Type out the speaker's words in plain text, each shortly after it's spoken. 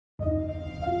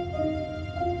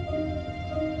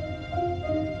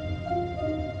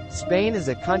Spain is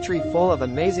a country full of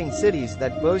amazing cities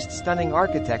that boast stunning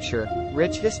architecture,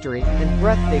 rich history, and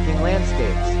breathtaking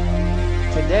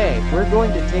landscapes. Today, we're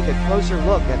going to take a closer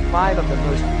look at 5 of the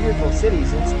most beautiful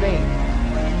cities in Spain.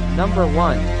 Number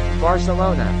 1.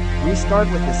 Barcelona. We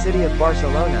start with the city of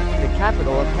Barcelona, the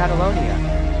capital of Catalonia.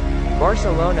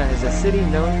 Barcelona is a city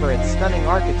known for its stunning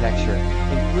architecture,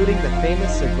 including the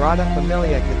famous Sagrada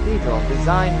Familia cathedral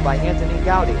designed by Antoni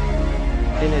Gaudi.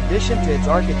 In addition to its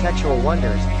architectural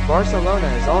wonders, Barcelona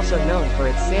is also known for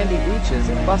its sandy beaches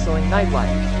and bustling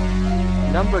nightlife.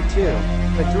 Number 2.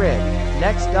 Madrid.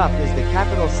 Next up is the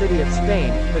capital city of Spain,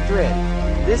 Madrid.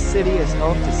 This city is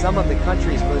home to some of the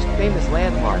country's most famous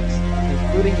landmarks,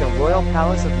 including the Royal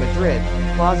Palace of Madrid,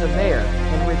 Plaza Mayor,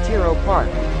 and Retiro Park.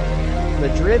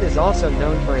 Madrid is also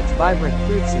known for its vibrant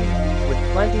food scene, with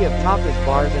plenty of tapas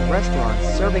bars and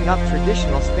restaurants serving up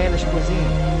traditional Spanish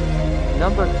cuisine.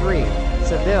 Number 3.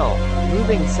 Seville.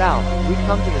 Moving south, we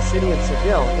come to the city of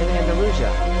Seville in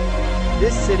Andalusia.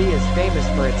 This city is famous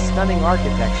for its stunning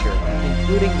architecture,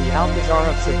 including the Alcazar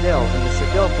of Seville and the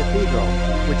Seville Cathedral,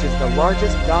 which is the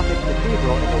largest Gothic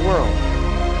cathedral in the world.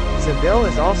 Seville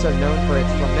is also known for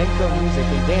its flamenco music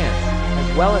and dance,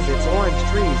 as well as its orange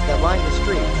trees that line the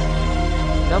streets.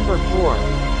 Number 4.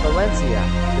 Valencia.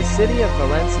 The city of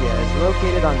Valencia is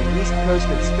located on the east coast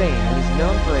of Spain and is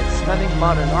known for its stunning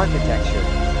modern architecture,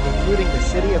 including the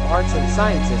City of Arts and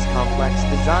Sciences complex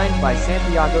designed by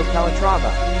Santiago Calatrava.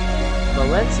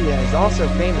 Valencia is also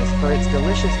famous for its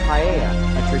delicious paella,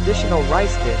 a traditional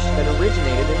rice dish that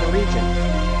originated in the region.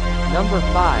 Number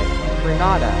 5.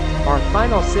 Granada. Our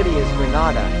final city is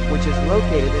Granada, which is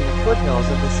located in the foothills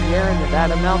of the Sierra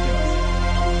Nevada mountains.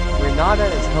 Granada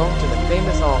is home to the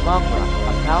famous Alhambra,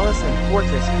 a palace and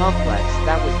fortress complex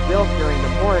that was built during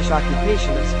the Moorish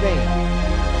occupation of Spain.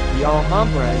 The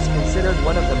Alhambra is considered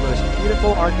one of the most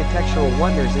beautiful architectural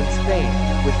wonders in Spain,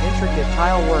 with intricate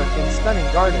tile work and stunning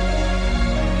gardens.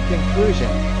 Conclusion.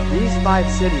 These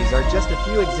 5 cities are just a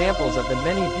few examples of the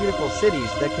many beautiful cities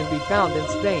that can be found in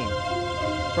Spain.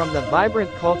 From the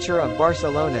vibrant culture of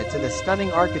Barcelona to the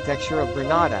stunning architecture of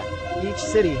Granada, each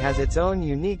city has its own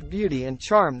unique beauty and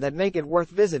charm that make it worth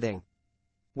visiting.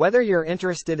 Whether you're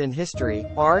interested in history,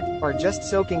 art, or just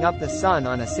soaking up the sun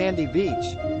on a sandy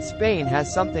beach, Spain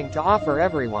has something to offer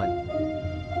everyone.